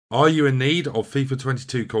Are you in need of FIFA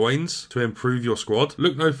 22 coins to improve your squad?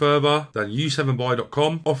 Look no further than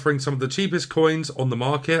u7buy.com, offering some of the cheapest coins on the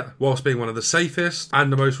market, whilst being one of the safest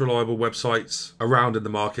and the most reliable websites around in the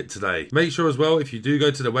market today. Make sure as well, if you do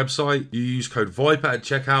go to the website, you use code Viper at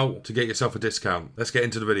checkout to get yourself a discount. Let's get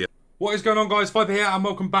into the video. What is going on, guys? Viper here, and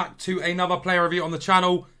welcome back to another player review on the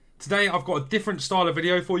channel. Today I've got a different style of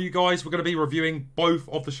video for you guys. We're going to be reviewing both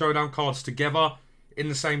of the showdown cards together in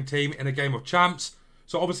the same team in a game of champs.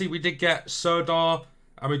 So obviously we did get Serdar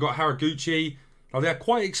and we got Harraguchi. Now they're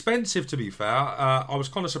quite expensive, to be fair. I was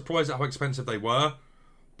kind of surprised at how expensive they were.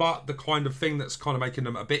 But the kind of thing that's kind of making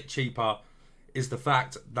them a bit cheaper is the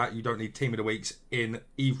fact that you don't need Team of the Weeks in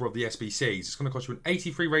either of the SBCs. It's going to cost you an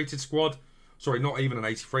 83 rated squad. Sorry, not even an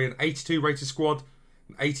 83. An 82 rated squad,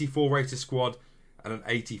 an 84 rated squad, and an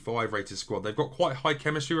 85 rated squad. They've got quite high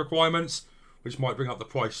chemistry requirements, which might bring up the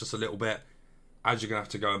price just a little bit, as you're going to have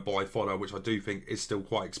to go and buy fodder, which I do think is still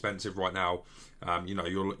quite expensive right now. You know,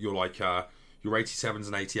 you're like your 87s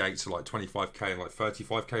and 88s are like 25k and like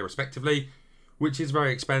 35k respectively, which is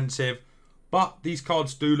very expensive. But these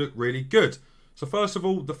cards do look really good. So first of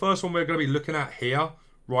all, the first one we're going to be looking at here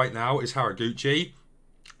right now is Harraguchi.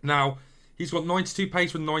 Now, he's got 92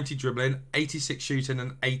 pace with 90 dribbling, 86 shooting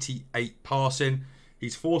and 88 passing.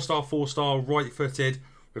 He's 4-star, right-footed,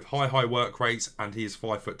 with high work rates, and he is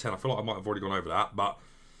 5'10". I feel like I might have already gone over that, but,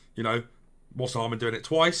 you know, what's the harm in doing it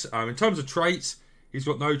twice? In terms of traits, he's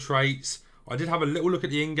got no traits. I did have a little look at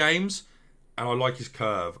the in-games, and I like his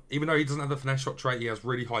curve. Even though he doesn't have the finesse shot trait, he has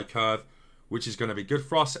really high curve, which is going to be good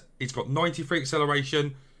for us. He's got 93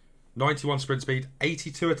 acceleration, 91 sprint speed,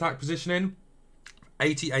 82 attack positioning,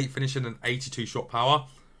 88 finishing, and 82 shot power.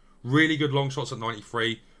 Really good long shots at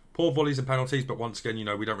 93. Poor volleys and penalties, but once again, you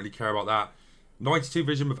know, we don't really care about that. 92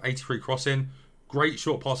 vision with 83 crossing. Great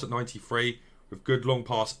short pass at 93 with good long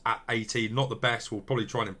pass at 80. Not the best. We'll probably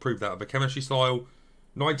try and improve that with a chemistry style.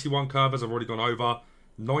 91 curve, as I've already gone over.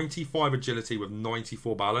 95 agility with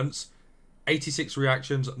 94 balance. 86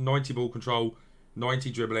 reactions, 90 ball control, 90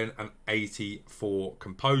 dribbling, and 84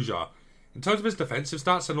 composure. In terms of his defensive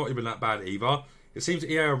stats, they're not even that bad either. It seems that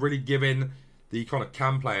EA are really giving the kind of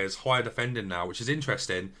cam players higher defending now, which is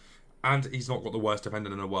interesting. And he's not got the worst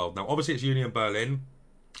defender in the world. Now, obviously, it's Union Berlin.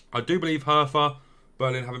 I do believe Hertha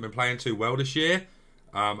Berlin haven't been playing too well this year.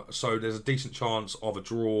 So there's a decent chance of a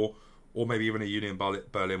draw or maybe even a Union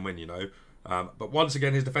Berlin win, you know. But once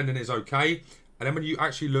again, his defending is okay. And then when you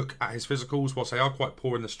actually look at his physicals, whilst they are quite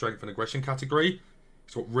poor in the strength and aggression category,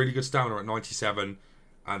 he's got really good stamina at 97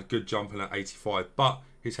 and good jumping at 85. But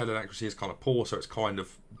his head and accuracy is kind of poor, so it's kind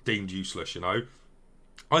of deemed useless, you know.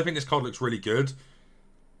 I think this card looks really good.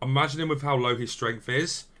 Imagine him with how low his strength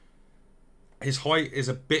is. His height is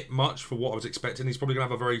a bit much for what I was expecting. He's probably going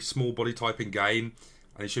to have a very small body type in game,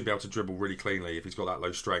 and he should be able to dribble really cleanly if he's got that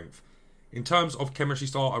low strength. In terms of chemistry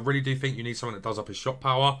style, I really do think you need someone that does up his shot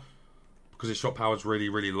power, because his shot power is really,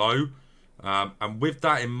 really low. And with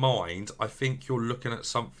that in mind, I think you're looking at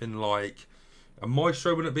something like a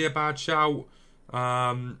Maestro wouldn't be a bad shout.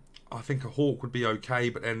 I think a Hawk would be okay,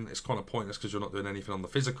 but then it's kind of pointless because you're not doing anything on the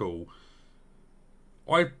physical.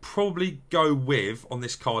 I'd probably go with, on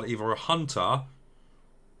this card, either a Hunter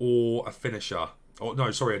or a Finisher. Oh, no,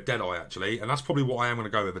 sorry, a Deadeye, actually. And that's probably what I am going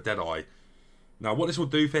to go with, a Deadeye. Now, what this will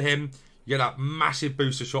do for him, you get that massive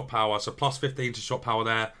boost of shot power. So, plus 15 to shot power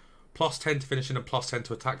there. Plus 10 to finishing and plus 10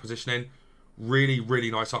 to attack positioning. Really, really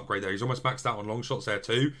nice upgrade there. He's almost maxed out on long shots there,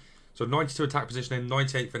 too. So, 92 attack positioning,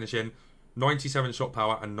 98 finishing, 97 shot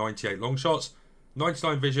power, and 98 long shots.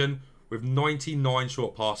 99 vision with 99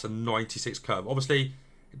 short pass and 96 curve. Obviously,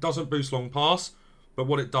 it doesn't boost long pass, but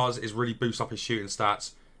what it does is really boost up his shooting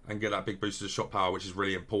stats and get that big boost of shot power, which is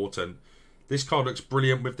really important. This card looks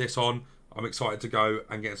brilliant with this on. I'm excited to go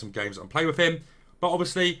and get some games and play with him. But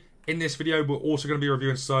obviously, in this video, we're also going to be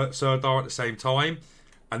reviewing Serdar at the same time.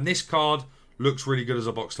 And this card looks really good as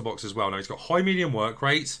a box-to-box as well. Now, he's got high medium work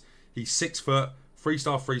rates. He's 6 foot,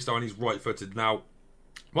 3-star, and he's right-footed. Now,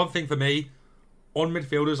 one thing for me, on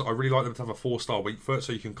midfielders, I really like them to have a 4-star weak foot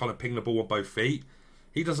so you can kind of ping the ball on both feet.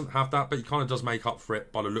 He doesn't have that, but he kind of does make up for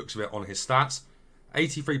it by the looks of it on his stats.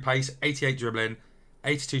 83 pace, 88 dribbling,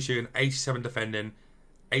 82 shooting, 87 defending,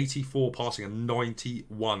 84 passing, and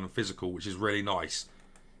 91 physical, which is really nice.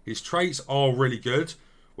 His traits are really good.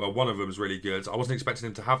 Well, one of them is really good. I wasn't expecting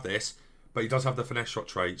him to have this, but he does have the finesse shot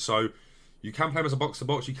trait. So you can play him as a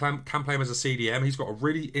box-to-box. You can play him as a CDM. He's got a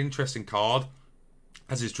really interesting card,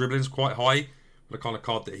 as his dribbling is quite high, the kind of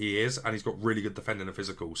card that he is, and he's got really good defending and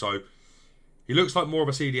physical. So he looks like more of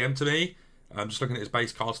a CDM to me. I'm just looking at his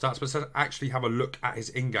base card stats, but let's actually have a look at his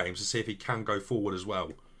in-games to see if he can go forward as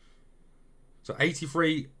well. So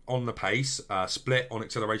 83 on the pace, split on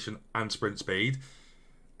acceleration and sprint speed.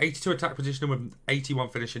 82 attack positioning with 81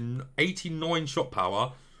 finishing. 89 shot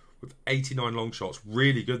power with 89 long shots.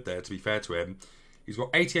 Really good there, to be fair to him. He's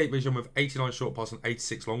got 88 vision with 89 short pass and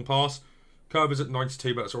 86 long pass. Curve is at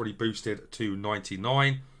 92, but it's already boosted to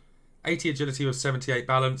 99. 80 agility with 78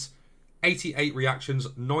 balance. 88 reactions,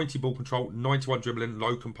 90 ball control, 91 dribbling,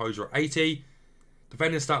 low composure at 80.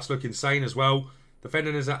 Defending stats look insane as well.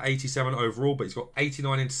 Defending is at 87 overall, but he's got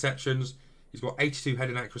 89 interceptions. He's got 82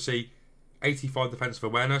 heading accuracy, 85 defensive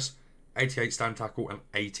awareness, 88 stand tackle, and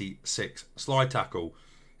 86 slide tackle.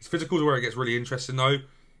 His physicals are where it gets really interesting though.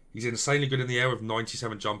 He's insanely good in the air with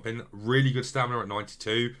 97 jumping, really good stamina at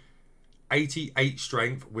 92, 88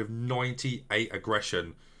 strength with 98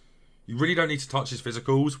 aggression. You really don't need to touch his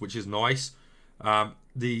physicals, which is nice.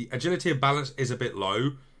 The agility and balance is a bit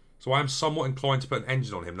low, so I am somewhat inclined to put an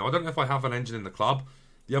engine on him. Now, I don't know if I have an engine in the club.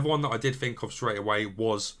 The other one that I did think of straight away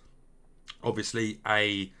was obviously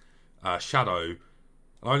a shadow.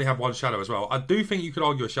 I only have one shadow as well. I do think you could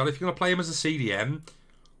argue a shadow. If you're going to play him as a CDM,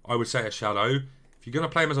 I would say a shadow. If you're going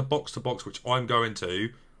to play him as a box-to-box, which I'm going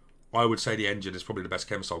to, I would say the engine is probably the best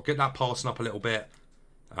chemistyle. Get that passing up a little bit.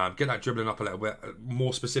 Get that dribbling up a little bit.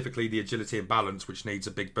 More specifically, the agility and balance, which needs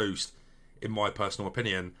a big boost, in my personal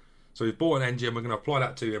opinion. So we've bought an engine. We're going to apply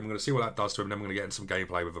that to him. We're going to see what that does to him. And then we're going to get into some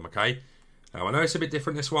gameplay with him, okay? Now, I know it's a bit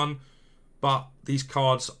different, this one. But these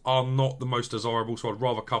cards are not the most desirable. So I'd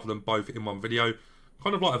rather cover them both in one video.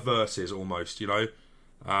 Kind of like a versus, almost, you know.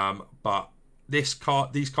 But these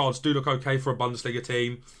cards do look okay for a Bundesliga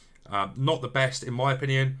team. Not the best, in my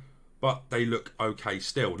opinion. But they look okay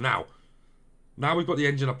still. Now we've got the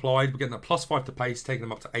engine applied. We're getting that +5 to pace, taking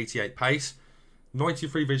them up to 88 pace.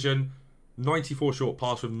 93 vision, 94 short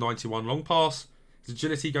pass with 91 long pass. His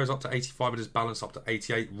agility goes up to 85 and his balance up to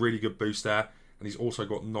 88. Really good boost there. And he's also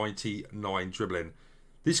got 99 dribbling.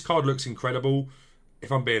 This card looks incredible.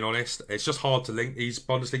 If I'm being honest, it's just hard to link these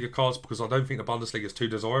Bundesliga cards because I don't think the Bundesliga is too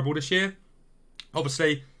desirable this year.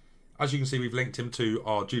 Obviously, as you can see, we've linked him to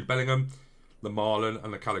our Jude Bellingham, the Marlon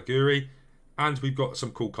and the Caliguri. And we've got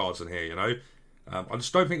some cool cards in here, you know. I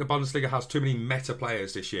just don't think the Bundesliga has too many meta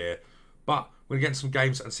players this year. But we're going to get into some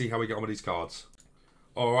games and see how we get on with these cards.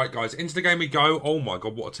 Alright guys, into the game we go. Oh my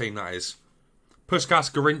god, what a team that is.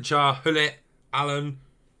 Puskas, Garincha, Hullet, Allen,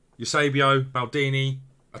 Eusebio, Maldini,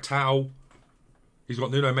 Atal. He's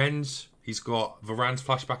got Nuno Mendes. He's got Varane's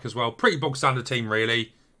flashback as well. Pretty bog standard team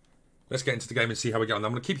really. Let's get into the game and see how we get on.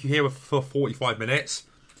 I'm going to keep you here for 45 minutes.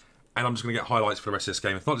 And I'm just going to get highlights for the rest of this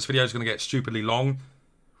game. If not, this video is going to get stupidly long.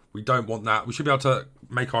 We don't want that. We should be able to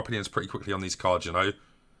make our opinions pretty quickly on these cards, you know.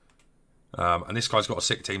 And this guy's got a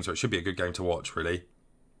sick team, so it should be a good game to watch, really.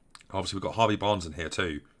 Obviously, we've got Harvey Barnes in here,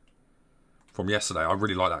 too. From yesterday. I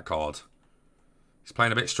really like that card. He's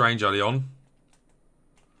playing a bit strange early on.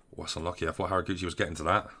 Oh, that's unlucky. I thought Harraguchi was getting to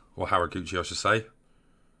that. Or Harraguchi, I should say.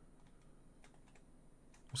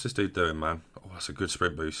 What's this dude doing, man? Oh, that's a good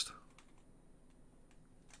sprint boost.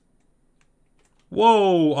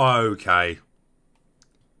 Whoa, okay.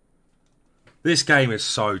 This game is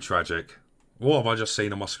so tragic. What have I just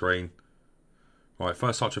seen on my screen? Right,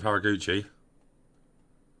 first touch of Harraguchi.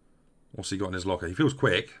 What's he got in his locker? He feels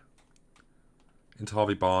quick. Into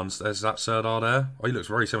Harvey Barnes. There's that Serdar there. Oh, he looks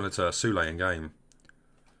very similar to Sule in game.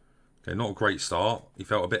 Okay, not a great start. He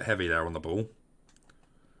felt a bit heavy there on the ball.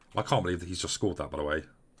 I can't believe that he's just scored that, by the way.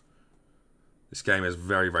 This game is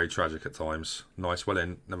very, very tragic at times. Nice, well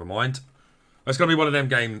in. Never mind. It's going to be one of them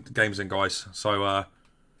games then, guys. So,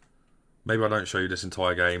 maybe I don't show you this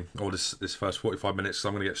entire game. Or this first 45 minutes, because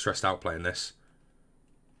I'm going to get stressed out playing this.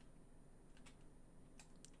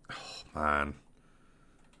 Oh, man.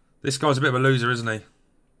 This guy's a bit of a loser, isn't he?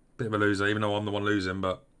 Bit of a loser, even though I'm the one losing,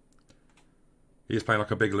 but he is playing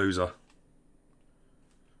like a big loser.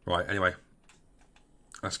 Right, anyway.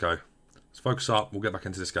 Let's go. Let's focus up. We'll get back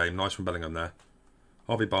into this game. Nice from Bellingham there.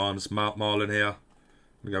 Harvey Barnes, Marlon here.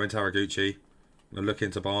 We go into Harraguchi. I'm going to look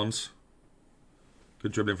into Barnes.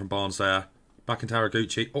 Good dribbling from Barnes there. Back into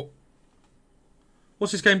Harraguchi. Oh.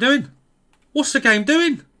 What's this game doing? What's the game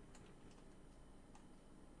doing?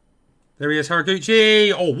 There he is,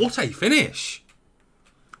 Harraguchi. Oh, what a finish.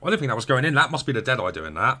 I don't think that was going in. That must be the Deadeye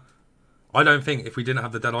doing that. I don't think if we didn't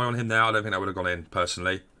have the Deadeye on him there, I don't think that would have gone in,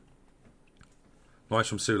 personally. Nice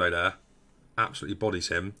from Sule there. Absolutely bodies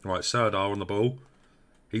him. Right, Serdar on the ball.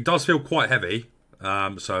 He does feel quite heavy.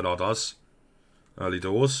 Serdar does. Early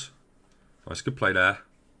doors. Nice, good play there.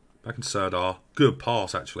 Back in Serdar. Good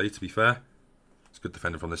pass, actually, to be fair. It's good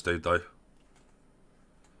defending from this dude, though.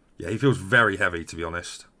 Yeah, he feels very heavy, to be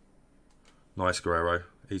honest. Nice, Guerrero.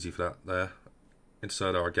 Easy for that there. Into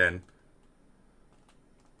Serdar again.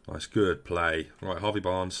 Nice, good play. Right, Harvey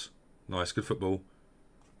Barnes. Nice, good football.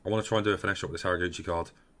 I want to try and do a finesse shot with this Harraguchi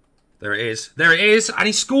card. There it is. There it is, and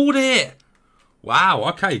he scored it. Wow,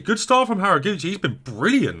 okay, good start from Harraguchi. He's been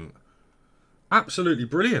brilliant. Absolutely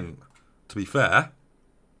brilliant, to be fair.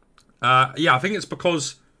 Yeah, I think it's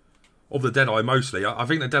because of the Deadeye mostly. I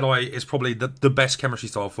think the Deadeye is probably the best chemistry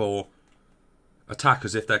style for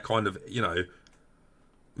attackers if they're kind of, you know,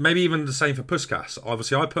 maybe even the same for Puskas.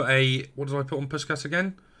 Obviously, I put a... What did I put on Puskas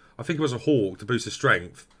again? I think it was a Hawk to boost his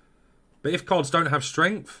strength. But if cards don't have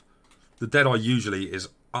strength, the Deadeye usually is...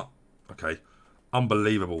 okay,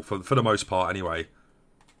 unbelievable for the most part anyway.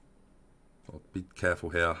 I'll be careful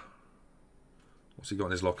here. What's he got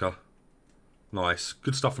in his locker? Nice.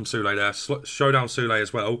 Good stuff from Sule there. Showdown Sule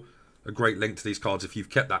as well. A great link to these cards if you've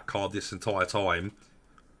kept that card this entire time.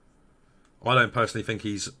 I don't personally think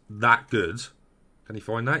he's that good. Can he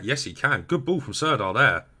find that? Yes, he can. Good ball from Serdar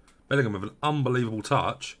there. Bellingham with an unbelievable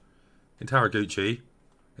touch. Into Harraguchi.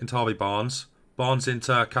 Into Harvey Barnes. Barnes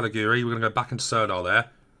into Caliguri. We're going to go back into Serdar there.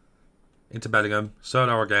 Into Bellingham.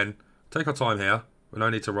 Serdar again. Take our time here. We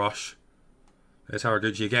don't need to rush. There's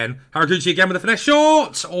Harraguchi again. Harraguchi again with a finesse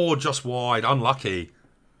shot! Oh, just wide. Unlucky.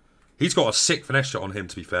 He's got a sick finesse shot on him,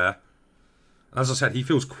 to be fair. As I said, he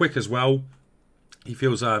feels quick as well. He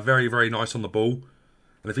feels very, very nice on the ball.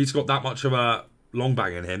 And if he's got that much of a long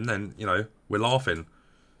bang in him, then, you know, we're laughing.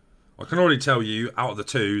 I can already tell you, out of the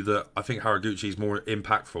two, that I think Harraguchi is more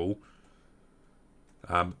impactful.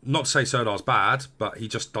 Not to say Serdar's bad, but he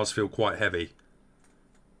just does feel quite heavy.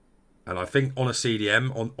 And I think on a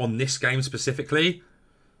CDM, on this game specifically,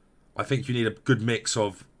 I think you need a good mix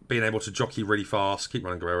of being able to jockey really fast. Keep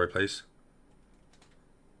running, Guerrero, please.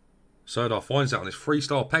 Serdar finds that on his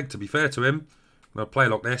freestyle peg, to be fair to him. I'm going to play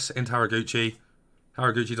like this into Harraguchi.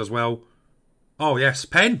 Harraguchi does well. Oh, yes.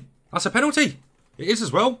 Pen. That's a penalty. It is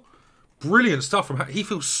as well. Brilliant stuff from He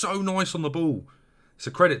feels so nice on the ball. It's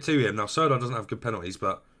a credit to him. Now, Serdar doesn't have good penalties,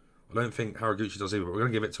 but I don't think Harraguchi does either. But we're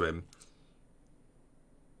going to give it to him.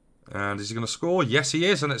 And is he going to score? Yes, he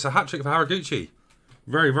is. And it's a hat-trick for Harraguchi.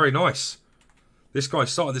 Very, very nice. This guy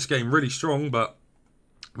started this game really strong, but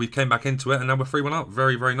we came back into it, and now we're 3-1 up.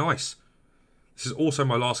 Very, very nice. This is also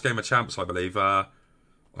my last game of champs, I believe. I'm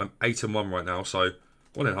 8-1 right now, so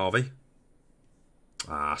one in Harvey.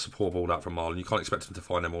 It's a poor ball that from Marlon. You can't expect him to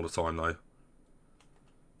find them all the time, though.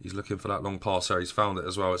 He's looking for that long pass there. He's found it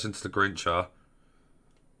as well. It's into the Grincher.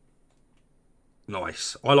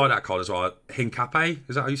 Nice. I like that card as well. Hincape,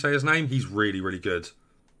 is that how you say his name? He's really, really good.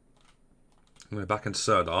 I'm going back into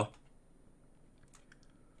Serdar.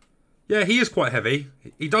 Yeah, he is quite heavy.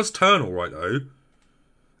 He does turn all right, though.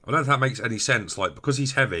 I don't know if that makes any sense. Like, because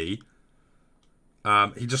he's heavy,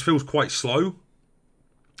 he just feels quite slow.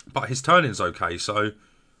 But his turning's okay, so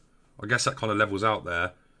I guess that kind of levels out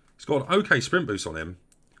there. He's got an okay sprint boost on him.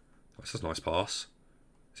 That's a nice pass.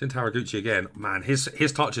 It's into Harraguchi again. Man,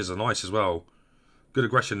 his touches are nice as well. Good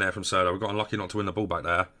aggression there from Serdar. We've got unlucky not to win the ball back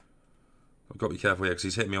there. I've got to be careful here because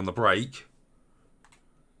he's hitting me on the break.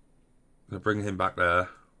 I'm going to bring him back there.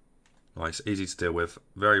 Nice, easy to deal with.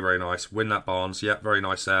 Very, very nice. Win that Barnes. Yep, very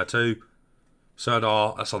nice there too.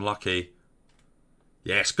 Serdar, that's unlucky.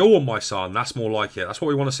 Yes, go on, my son. That's more like it. That's what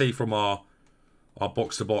we want to see from our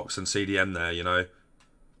box-to-box and CDM there, you know.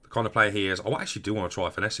 The kind of player he is. I actually do want to try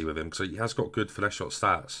finesse with him because he has got good finesse shot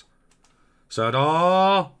stats.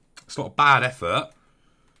 Serdar, it's not a bad effort.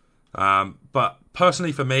 But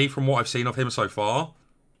personally for me, from what I've seen of him so far,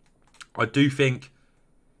 I do think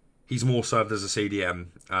he's more served as a CDM.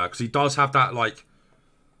 Because he does have that, like,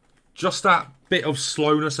 just that bit of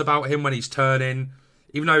slowness about him when he's turning.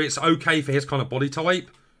 Even though it's okay for his kind of body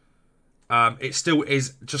type, it still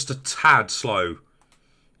is just a tad slow.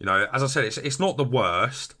 You know, as I said, it's not the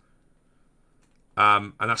worst.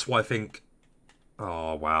 And that's why I think...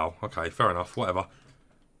 Oh, wow. Okay, fair enough. Whatever.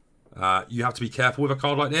 You have to be careful with a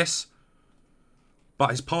card like this. But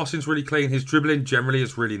his passing's really clean. His dribbling generally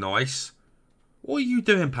is really nice. What are you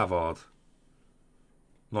doing, Pavard?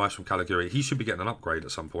 Nice from Caliguri. He should be getting an upgrade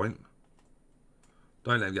at some point.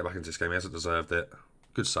 Don't let him get back into this game. He hasn't deserved it.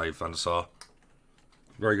 Good save, Van der Sar.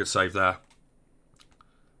 Very good save there.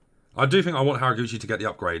 I do think I want Harraguchi to get the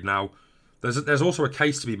upgrade. Now, there's also a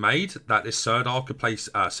case to be made that this Serdar could play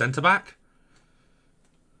centre-back.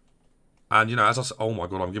 And, you know, as I said... Oh, my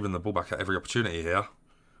God, I'm giving the ball back at every opportunity here.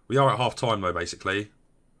 We are at half-time, though, basically.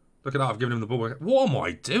 Look at that, I've given him the ball back. What am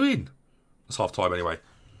I doing? It's half-time anyway.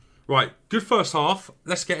 Right, good first half.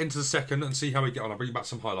 Let's get into the second and see how we get on. I'll bring you back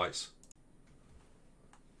some highlights.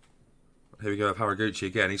 Here we go with Harraguchi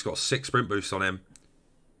again. He's got a 6 sprint boost on him.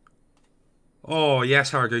 Oh,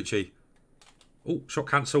 yes, Harraguchi. Oh, shot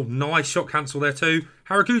cancel. Nice shot cancel there too.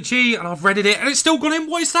 Harraguchi, and I've readied it, and it's still gone in.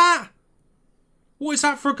 What is that? What is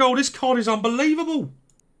that for a goal? This card is unbelievable.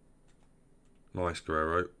 Nice,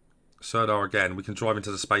 Guerrero. Serdar again. We can drive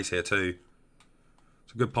into the space here too.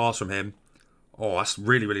 It's a good pass from him. Oh, that's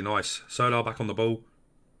really, really nice. Serdar back on the ball.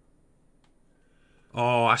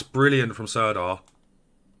 Oh, that's brilliant from Serdar.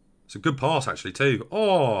 It's a good pass actually too.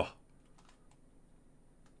 Oh.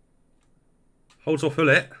 Holds off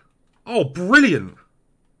Hullet. Oh, brilliant.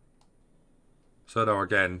 Serdar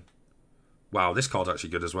again. Wow, this card's actually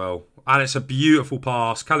good as well. And it's a beautiful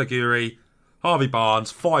pass. Caliguri, Harvey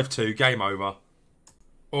Barnes, 5-2, game over.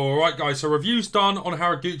 Alright guys, so review's done on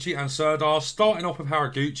Harraguchi and Serdar. Starting off with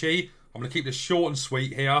Harraguchi. I'm going to keep this short and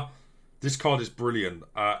sweet here. This card is brilliant.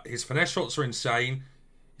 His finesse shots are insane.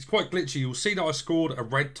 He's quite glitchy. You'll see that I scored a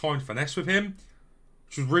red timed finesse with him,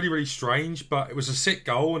 which was really, really strange, but it was a sick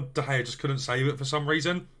goal and De Gea just couldn't save it for some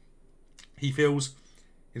reason. He feels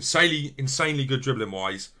insanely good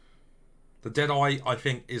dribbling-wise. The Deadeye, I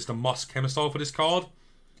think, is the must chemistyle for this card,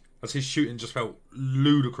 as his shooting just felt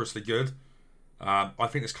ludicrously good. I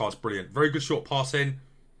think this card's brilliant. Very good short passing,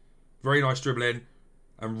 very nice dribbling,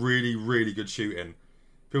 and really, really good shooting.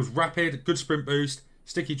 Feels rapid, good sprint boost,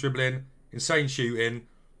 sticky dribbling, insane shooting.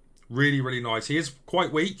 Really, really nice. He is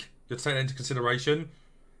quite weak, you have to take that into consideration.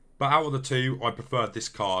 But out of the two, I preferred this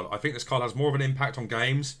card. I think this card has more of an impact on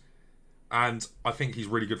games, and I think he's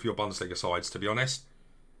really good for your Bundesliga sides, to be honest.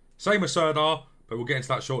 Same with Serdar, but we'll get into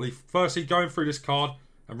that shortly. Firstly, going through this card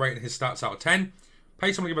and rating his stats out of 10.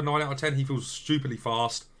 Pace, I'm going to give a 9 out of 10. He feels stupidly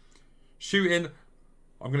fast. Shooting,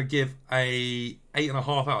 I'm going to give a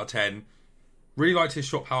 8.5 out of 10. Really liked his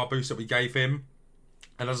shot power boost that we gave him.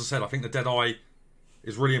 And as I said, I think the Deadeye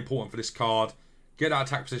is really important for this card. Get that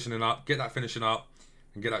attack positioning up, get that finishing up,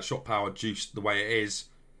 and get that shot power juiced the way it is.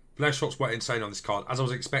 Finesse shots were insane on this card, as I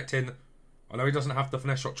was expecting. I know he doesn't have the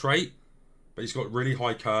finesse shot trait, but he's got really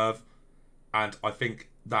high curve, and I think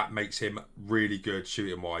that makes him really good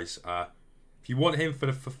shooting-wise. If you want him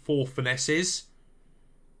for four finesses,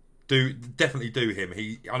 definitely do him.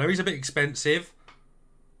 I know he's a bit expensive,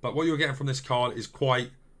 but what you're getting from this card is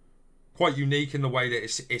quite unique in the way that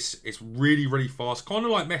it's really, really fast. Kind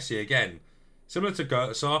of like Messi again. Similar to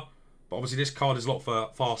Goetze, but obviously this card is a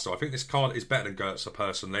lot faster. I think this card is better than Goetze,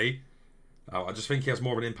 personally. I just think he has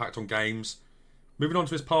more of an impact on games. Moving on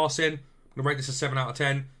to his passing, I'm going to rate this a 7 out of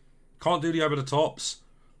 10. Can't do the over-the-tops,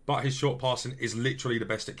 but his short passing is literally the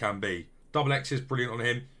best it can be. Double X is brilliant on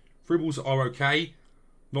him. Through balls are okay.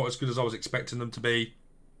 Not as good as I was expecting them to be,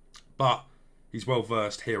 but he's well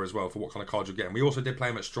versed here as well for what kind of card you're getting. We also did play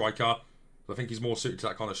him at striker. I think he's more suited to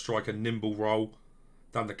that kind of striker nimble role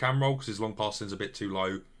than the cam role, because his long passing is a bit too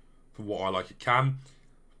low for what I like at cam.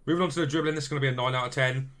 Moving on to the dribbling, this is going to be a 9 out of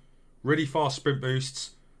 10. Really fast sprint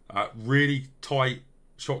boosts, really tight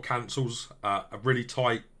shot cancels, a really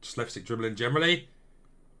tight left stick dribbling generally,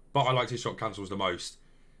 but I liked his shot cancels the most.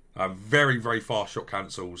 Very, very fast shot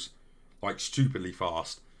cancels, like stupidly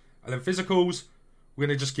fast. And then physicals, we're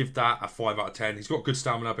going to just give that a 5 out of 10. He's got good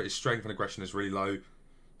stamina, but his strength and aggression is really low.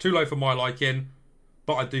 Too low for my liking,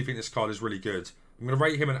 but I do think this card is really good. I'm going to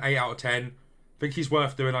rate him an 8 out of 10. I think he's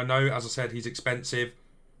worth doing. I know, as I said, he's expensive,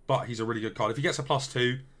 but he's a really good card. If he gets a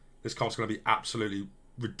 +2, this card's going to be absolutely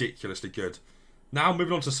ridiculously good. Now,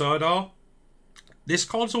 moving on to Serdar. This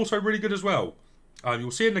card's also really good as well.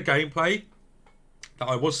 You'll see in the gameplay that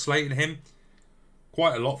I was slating him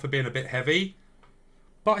quite a lot for being a bit heavy,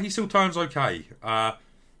 but he still turns okay.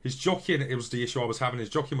 His jockeying, it was the issue I was having. His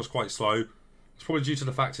jockeying was quite slow. It's probably due to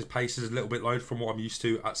the fact his pace is a little bit low from what I'm used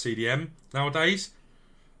to at CDM nowadays.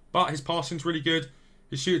 But his passing's really good.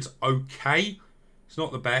 His shooting's okay. It's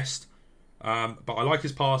not the best. But I like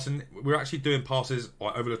his passing. We're actually doing passes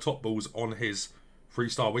like over the top balls on his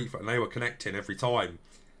 3-star weak foot, and they were connecting every time.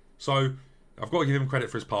 So I've got to give him credit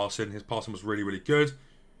for his passing. His passing was really, really good.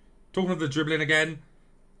 Talking of the dribbling again,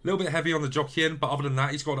 a little bit heavy on the jockeying, but other than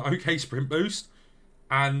that, he's got an okay sprint boost.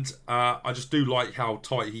 And I just do like how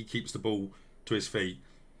tight he keeps the ball to his feet.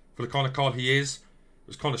 For the kind of card he is, it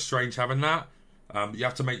was kind of strange having that. You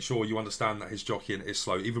have to make sure you understand that his jockeying is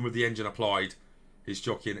slow. Even with the engine applied, his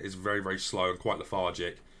jockeying is very, very slow and quite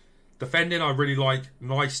lethargic. Defending, I really like.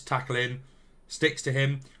 Nice tackling. Sticks to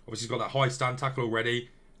him. Obviously, he's got that high stand tackle already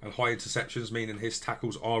and high interceptions, meaning his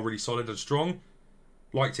tackles are really solid and strong.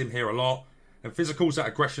 Liked him here a lot. And physicals, that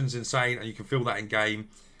aggression's insane, and you can feel that in game.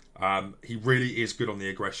 He really is good on the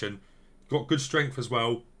aggression. Got good strength as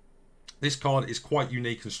well. This card is quite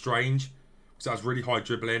unique and strange because it has really high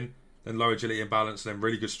dribbling, then low agility and balance, and then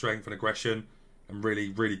really good strength and aggression, and really,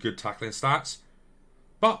 really good tackling stats.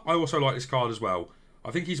 But I also like this card as well.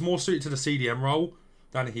 I think he's more suited to the CDM role,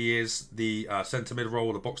 than he is the centre mid role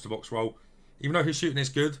or the box-to-box role. Even though his shooting is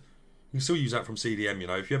good, you can still use that from CDM, you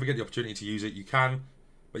know. If you ever get the opportunity to use it, you can.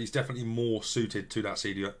 But he's definitely more suited to that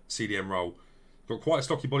CDM role. Got quite a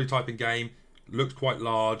stocky body type in game. Looks quite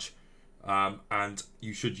large. And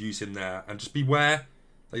you should use him there. And just beware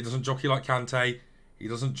that he doesn't jockey like Kante. He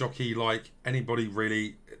doesn't jockey like anybody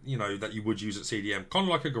really, you know, that you would use at CDM. Kind of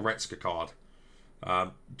like a Goretzka card.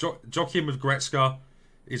 Jockeying with Goretzka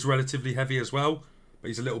is relatively heavy as well. But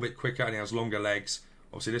he's a little bit quicker and he has longer legs.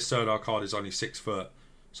 Obviously, this Serdar card is only 6 foot.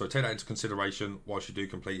 So take that into consideration whilst you do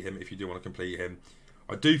complete him, if you do want to complete him.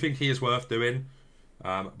 I do think he is worth doing,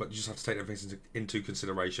 but you just have to take everything into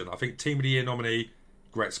consideration. I think Team of the Year nominee,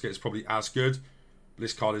 Goretzka, is probably as good. But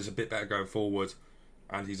this card is a bit better going forward,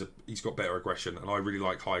 and he's got better aggression, and I really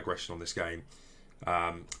like high aggression on this game.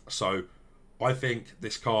 So I think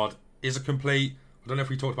this card is a complete. I don't know if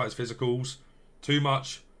we talked about his physicals too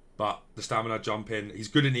much, but the stamina, jumping, he's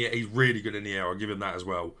good in the air. He's really good in the air. I'll give him that as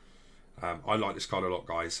well. I like this card a lot,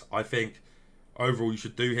 guys. I think overall you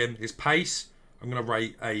should do him. His pace, I'm going to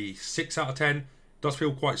rate a 6 out of 10. Does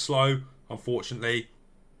feel quite slow, unfortunately.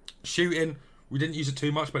 Shooting, we didn't use it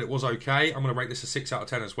too much, but it was okay. I'm going to rate this a 6 out of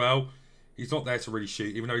 10 as well. He's not there to really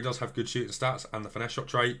shoot, even though he does have good shooting stats and the finesse shot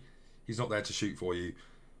trait. He's not there to shoot for you.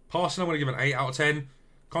 Passing, I'm going to give an 8 out of 10.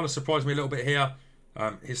 Kind of surprised me a little bit here.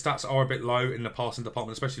 His stats are a bit low in the passing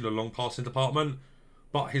department, especially the long passing department.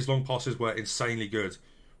 But his long passes were insanely good.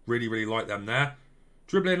 Really, really like them there.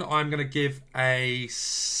 Dribbling, I'm going to give a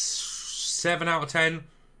 7 out of 10.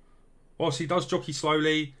 Whilst he does jockey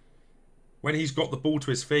slowly, when he's got the ball to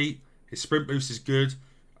his feet, his sprint boost is good,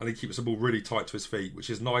 and he keeps the ball really tight to his feet, which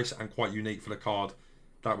is nice and quite unique for the card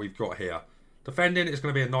that we've got here. Defending is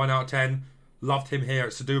going to be a 9 out of 10. Loved him here.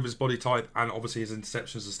 It's to do with his body type and obviously his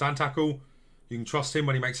interceptions and stand tackle. You can trust him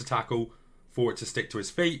when he makes a tackle for it to stick to his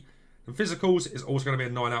feet. And physicals is also going to be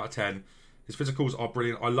a 9 out of 10. His physicals are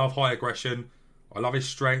brilliant. I love high aggression. I love his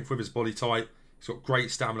strength with his body type. He's got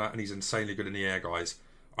great stamina and he's insanely good in the air, guys.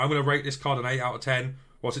 I'm going to rate this card an 8 out of 10.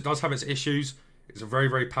 Whilst it does have its issues, it's a very,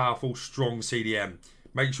 very powerful, strong CDM.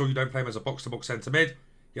 Make sure you don't play him as a box-to-box centre mid.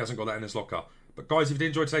 He hasn't got that in his locker. But guys, if you did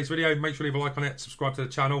enjoy today's video, make sure you leave a like on it, subscribe to the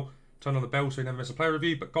channel, turn on the bell so you never miss a player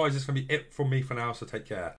review. But guys, this is going to be it from me for now, so take care.